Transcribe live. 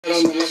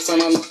What?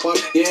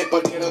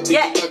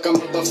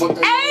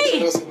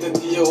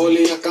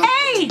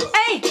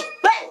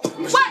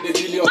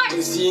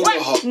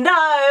 No,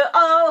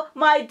 oh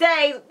my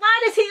days. Why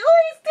does he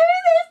always do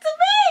this to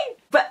me?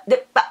 But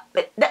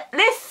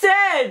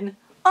listen.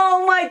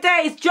 Oh my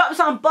days, drop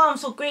some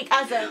bombs for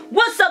Greekazo.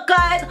 What's up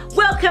guys?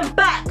 Welcome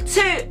back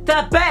to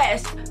the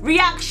best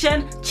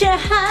reaction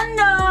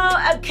channel.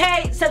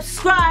 Okay,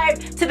 subscribe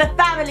to the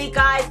family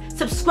guys.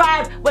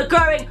 Subscribe, we're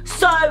growing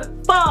so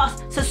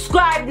fast.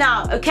 Subscribe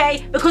now,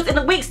 okay? Because in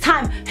a week's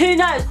time, who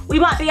knows, we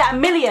might be at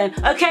 1 million,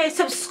 okay?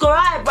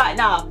 Subscribe right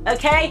now,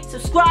 okay?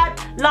 Subscribe,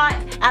 like,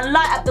 and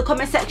light up the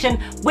comment section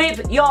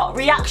with your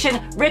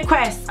reaction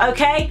requests,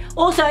 okay?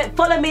 Also,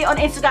 follow me on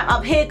Instagram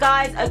up here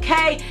guys,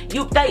 okay?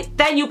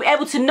 Then you'll be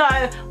able to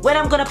know when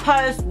I'm gonna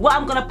post, what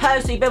I'm gonna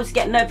post, so you'll be able to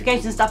get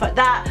notifications and stuff like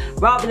that,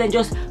 rather than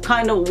just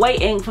kind of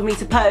waiting for me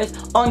to post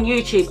on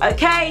YouTube,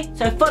 okay?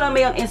 So follow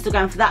me on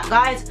Instagram for that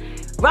guys.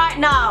 Right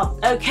now,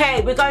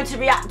 okay, we're going to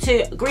react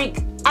to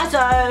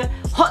Greekazo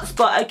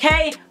Hotspot,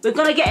 okay? We're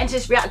gonna get into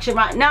this reaction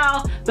right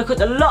now because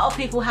a lot of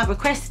people have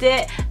requested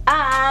it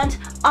and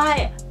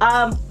I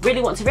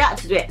really want to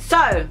react to it.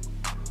 So,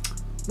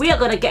 we are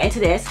gonna get into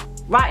this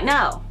right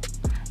now.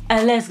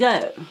 And let's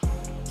go.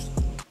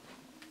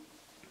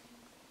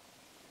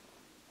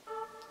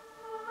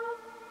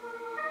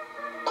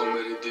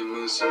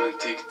 Som en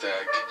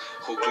tic-tac.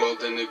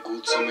 Chokladen är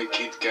god som en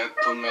KitKat.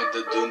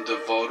 Pungade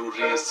dundervaror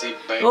res i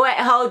bag. Wait,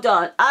 hold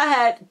on. I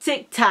heard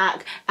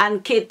Tic-Tac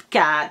and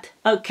KitKat.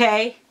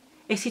 Okay?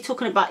 Is he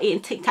talking about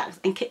eating Tic-Tacs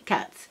and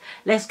KitKats?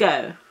 Let's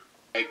go.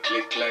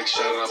 Klick-klack,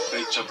 kära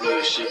pritcha,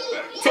 blöja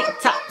chipper.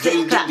 Tic-Tac,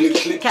 Vill du bli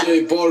klippt, jag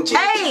är barber.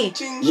 Hey!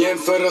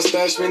 Jämföra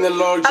stash, min är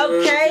larger.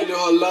 Okay. Vill du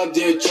ha ladd,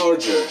 jag är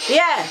charger.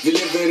 Yeah. Vi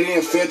lever i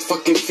en fet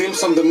fucking film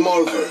som The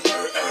Marvel.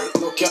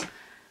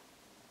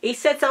 He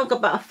said something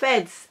about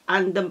feds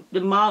and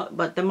the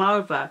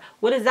Marva.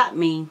 What does that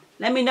mean?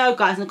 Let me know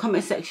guys in the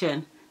comment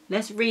section.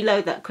 Let's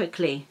reload that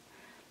quickly.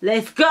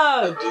 Let's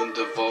go!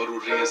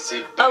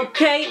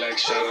 Okay.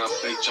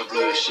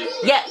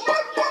 Yeah.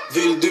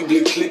 Vill du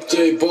bli klippt,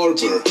 jag är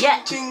barber. Yeah.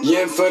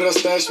 Jämföra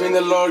stash, min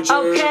är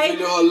larger. Okay. Vill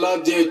du ha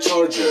ladd, jag är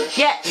charger.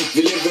 Yeah.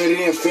 Vi lever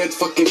i en fet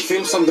fucking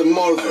film som The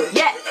Marvel.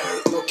 Yeah.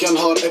 Klockan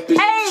har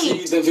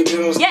epilepsi, den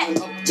vibrerar som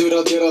en app. Du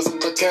raderar,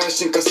 hämta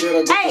cash, inkassera,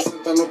 gå till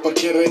centern och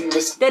parkera,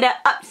 investera.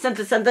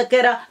 Santa,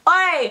 get up.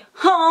 Oi,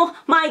 oh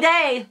my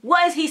day.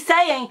 What is he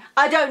saying?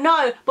 I don't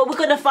know, but we're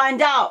gonna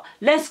find out.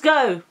 Let's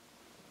go.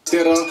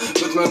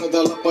 Ut med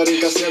röda lappar,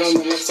 inkassera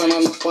när läxarna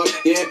nappar.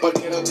 Jag är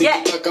parkerad,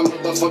 tiki-taka,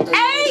 motherfucker.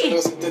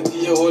 Jag sitter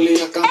 10 hål i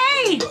jackan.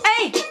 Hey!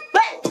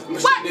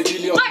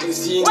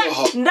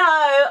 What? No,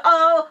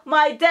 oh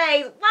my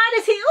days. Why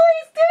does he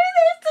always do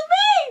this to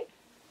me?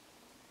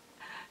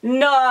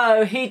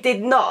 No, he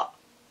did not.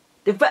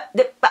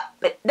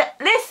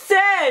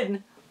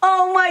 Listen!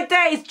 Oh my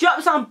days,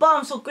 drop some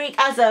bombs for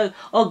Greekazo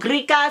or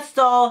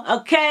Greekazo,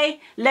 okay?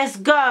 Let's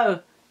go.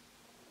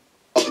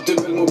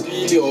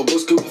 Dubbelmobilio,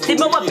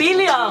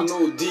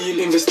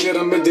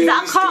 investera med det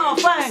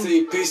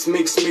risk,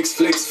 mix,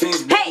 flex,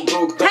 finns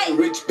broke down,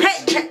 rich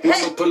bitch,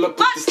 man pull up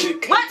with the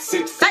stick,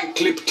 sit, full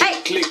click.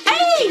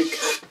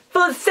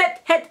 Full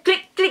set, head,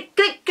 click.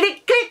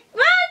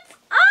 What?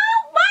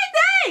 Oh my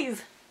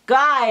days!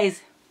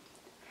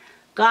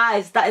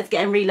 Guys, that is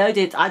getting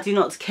reloaded. I do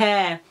not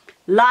care.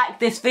 Like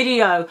this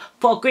video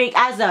for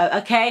Greekazo,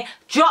 okay?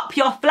 Drop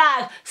your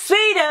flag.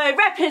 Sweden,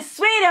 repping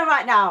Sweden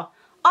right now.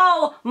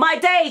 Oh my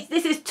days,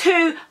 this is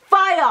too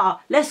fire.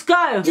 Let's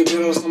go. Okay.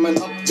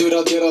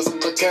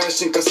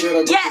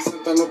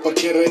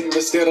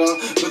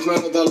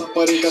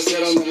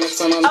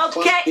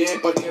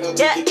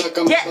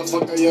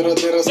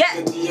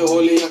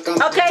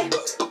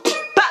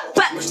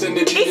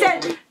 He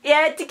said,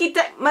 yeah,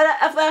 tiki-tak,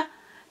 motherfucker.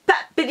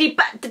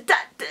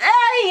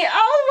 Hey,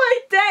 oh my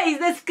days,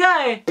 let's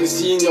go.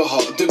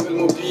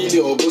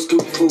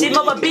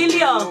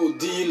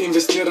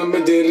 Investera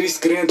med det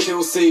risk, rent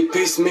till sig,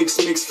 piss, mix,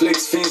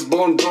 flex, finns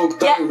born broke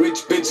down,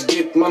 rich bitch,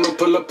 get man och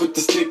pull up with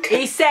the stick.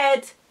 He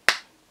said,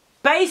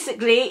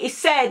 basically,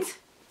 he's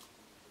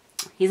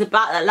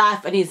about that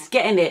life and he's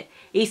getting it.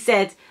 He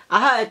said, I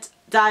heard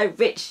die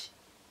rich,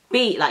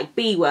 B, like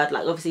B word,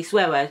 like obviously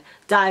swear word,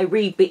 die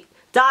rich,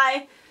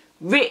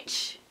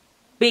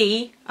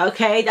 B,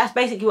 okay, that's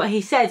basically what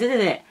he says,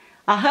 isn't it?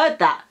 I heard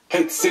that.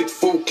 Headset,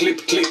 full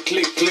click.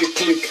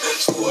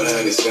 Står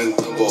här i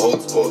centrum på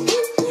Hotspot.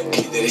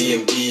 Glider i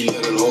en bil,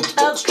 gör en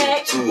hotspot.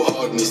 Okay. Too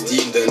hard, min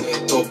stil, den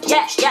är top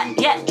notch.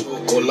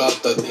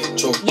 Chokolata, det är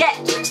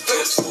chocolate.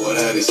 Står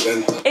här i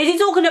centrum. Is he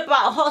talking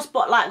about a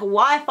hotspot like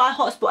Wi-Fi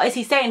hotspot? Is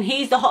he saying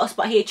he's the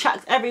hotspot, he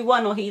attracts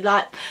everyone, or he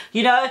like,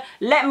 you know?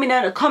 Let me know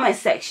in the comment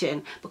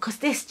section, because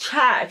this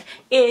track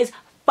is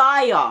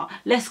fire.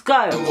 Let's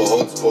go.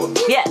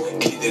 Yeah.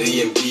 Okay.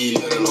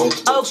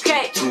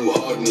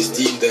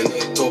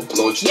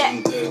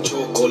 Yeah.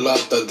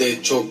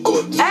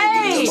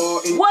 Hey,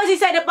 what's he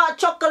saying about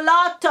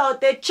chocolato?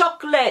 The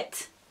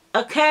chocolate.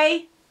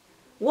 Okay.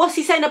 What's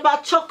he saying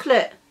about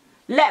chocolate?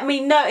 Let me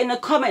know in the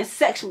comment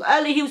section.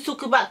 Earlier he was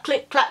talking about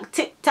click, clack,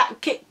 tic,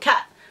 tac, Kit Kat.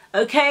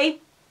 okay?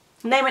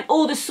 Naming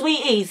all the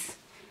sweeties.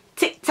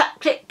 Tic tac,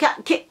 click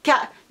cat, Kit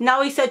Kat.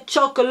 Now he said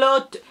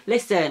chocolate.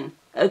 Listen,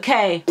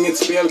 okay. Inget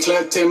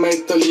spelklädd, tema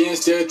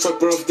italienskt. Jag är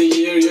trapper of the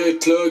year. Jag är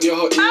plugg, jag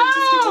har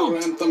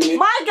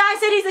my guy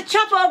said he's a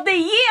trapper of the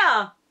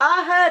year.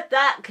 I heard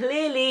that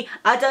clearly.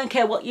 I don't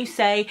care what you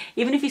say,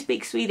 even if you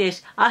speak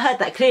Swedish. I heard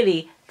that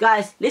clearly.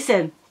 Guys,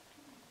 listen.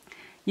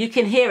 You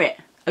can hear it.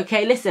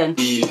 Okay, listen.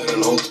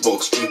 En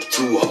hotbox, trip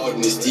too hard,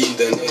 min stil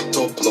den är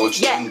top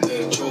notch.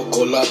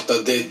 Chocolata,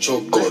 det är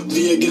chocolate.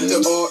 Vi är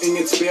GTA,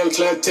 inget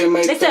spelklädd, tema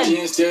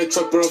italienskt. Jag är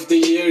trapper of the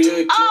year. Jag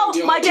är oh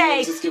my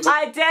days!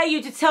 I dare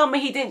you to tell me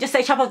he didn't just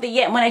say trapper of the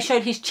year when they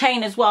showed his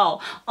chain as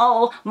well.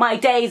 Oh my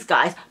days,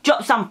 guys.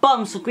 Drop some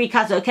bombs for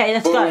Greekazo, okay?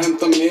 Let's go.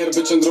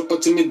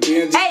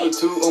 Hey!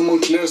 2.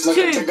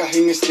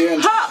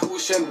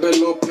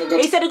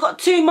 He said he got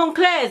 2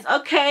 Monclers,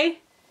 okay?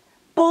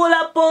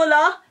 Baller,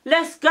 baller,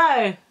 let's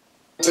go.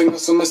 Pengar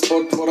som är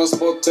sport, våran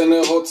spot, den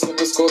är hot,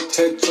 släpper skott,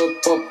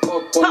 headshot, pop,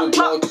 pop, on the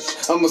block.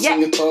 I'm a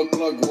singer, talk,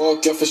 plug,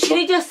 walk, jag förstår.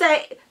 Did he just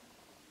say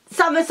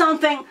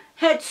something,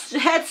 head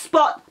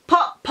spot,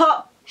 pop,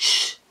 pop,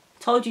 shh.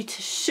 Told you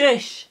to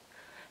shush.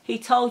 He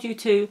told you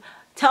to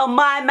tell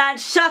my man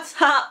shut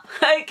up.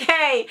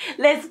 Okay,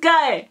 let's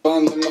go.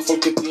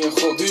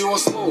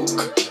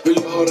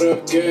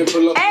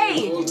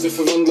 Hey!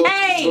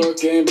 Hey!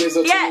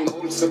 Yeah!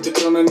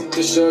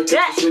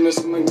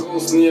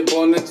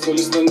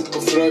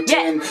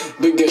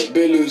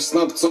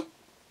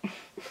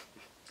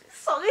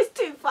 Song is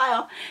too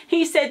fire.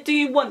 He said, do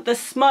you want the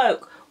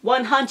smoke?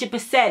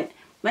 100%.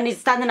 When he's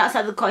standing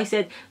outside the car, he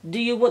said, do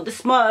you want the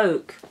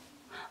smoke?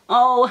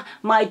 Oh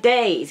my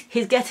days,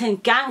 he's getting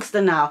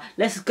gangster now.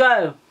 Let's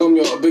go.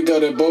 What?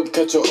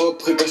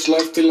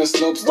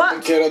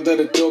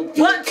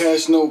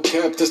 Cash, no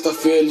cap, testa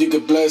fel, you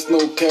get blast, no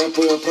cap,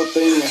 och jag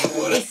pratar inga.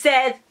 He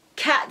said,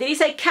 did he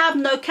say cab,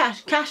 no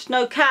cash, cash,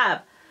 no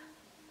cab?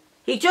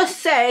 He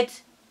just said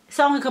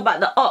something about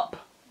the op.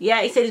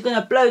 Yeah, he said he's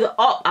gonna blow the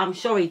op. I'm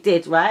sure he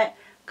did, right?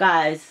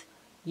 Guys,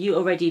 you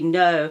already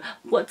know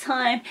what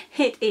time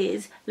it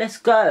is. Let's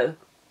go.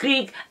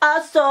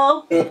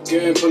 Greekazo.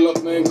 Okay.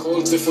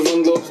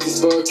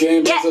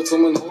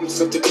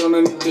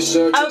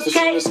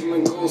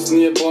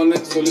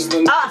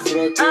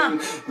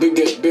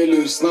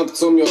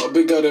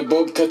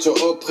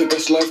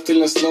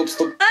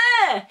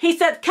 He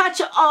said catch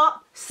it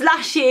up,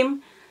 slash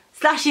him,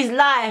 slash his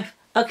life,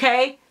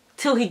 okay?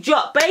 Till he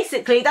dropped.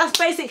 Basically, that's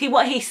basically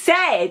what he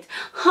said.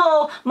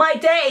 Oh my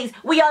days,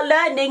 we are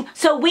learning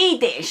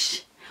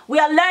Swedish. We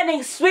are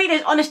learning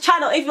Swedish on this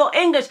channel. If you're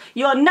English,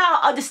 you're now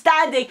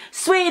understanding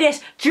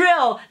Swedish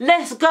drill.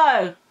 Let's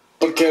go.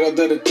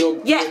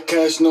 Yeah.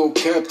 Cash, no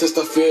cap,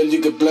 testa fel, you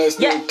get blast,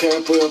 no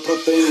cap, och jag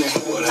pratar inga.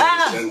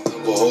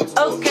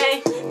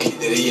 Okay.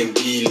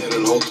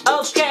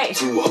 Okay.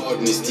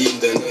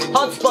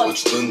 Hotspot.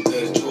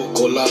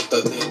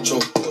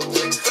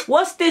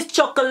 What's this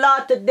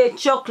chocolate? They're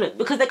chocolate,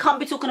 because they can't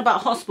be talking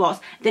about hotspots.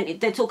 Then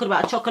they're talking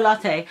about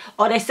chocolate,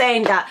 or they're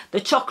saying that the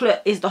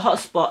chocolate is the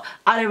hotspot.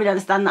 I don't really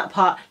understand that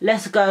part.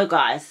 Let's go,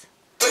 guys.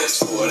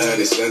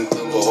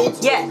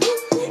 Yeah.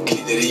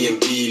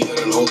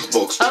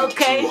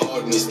 Okay.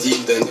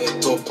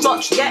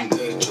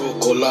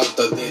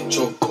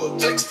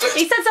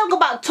 He said something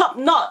about top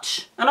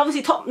notch, and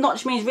obviously top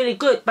notch means really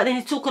good, but then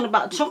he's talking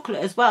about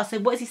chocolate as well. So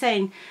what is he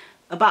saying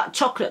about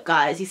chocolate,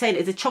 guys? He's saying,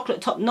 is a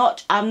chocolate top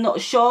notch? I'm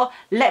not sure.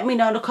 Let me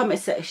know in the comment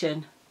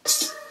section.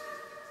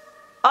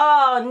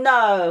 Oh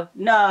no,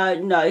 no,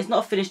 no, it's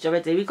not finished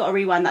already. We've got to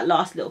rewind that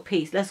last little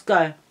piece. Let's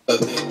go. Okay.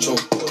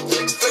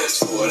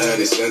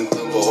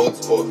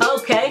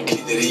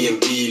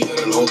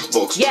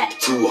 Yeah.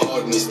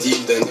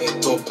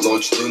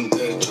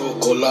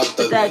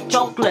 The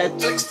chocolate.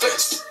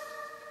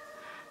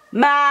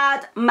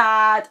 Mad,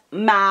 mad,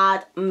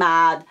 mad,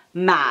 mad,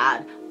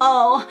 mad.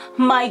 Oh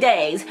my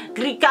days.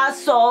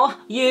 Greekazo,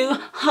 you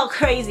are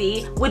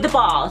crazy with the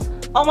bars.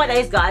 Oh my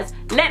days, guys.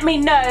 Let me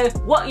know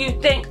what you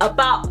think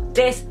about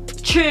this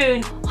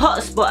tune,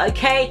 Hotspot,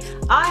 okay?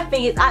 I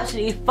think it's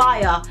absolutely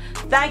fire.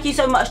 Thank you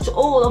so much to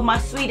all of my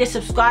Swedish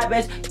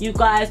subscribers. You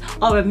guys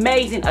are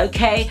amazing,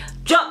 okay?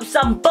 Drop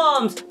some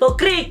bombs for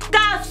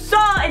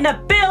Greekazo in the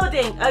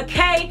building,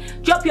 okay?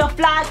 Drop your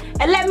flag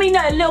and let me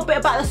know a little bit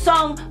about the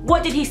song.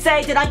 What did he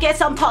say? Did I get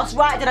some parts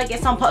right? Did I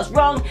get some parts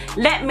wrong?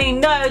 Let me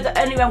know. The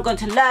only way I'm going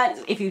to learn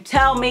is if you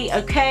tell me,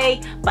 okay?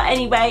 But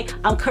anyway,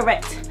 I'm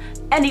correct.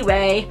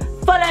 Anyway,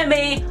 follow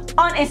me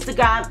on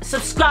Instagram,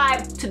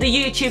 subscribe to the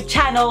YouTube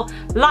channel,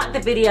 like the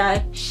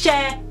video,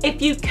 share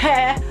if you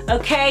care,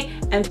 okay?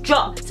 And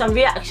drop some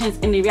reactions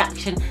in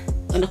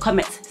the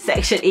comments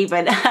section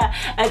even.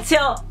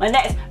 Until my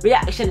next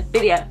reaction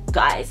video,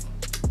 guys.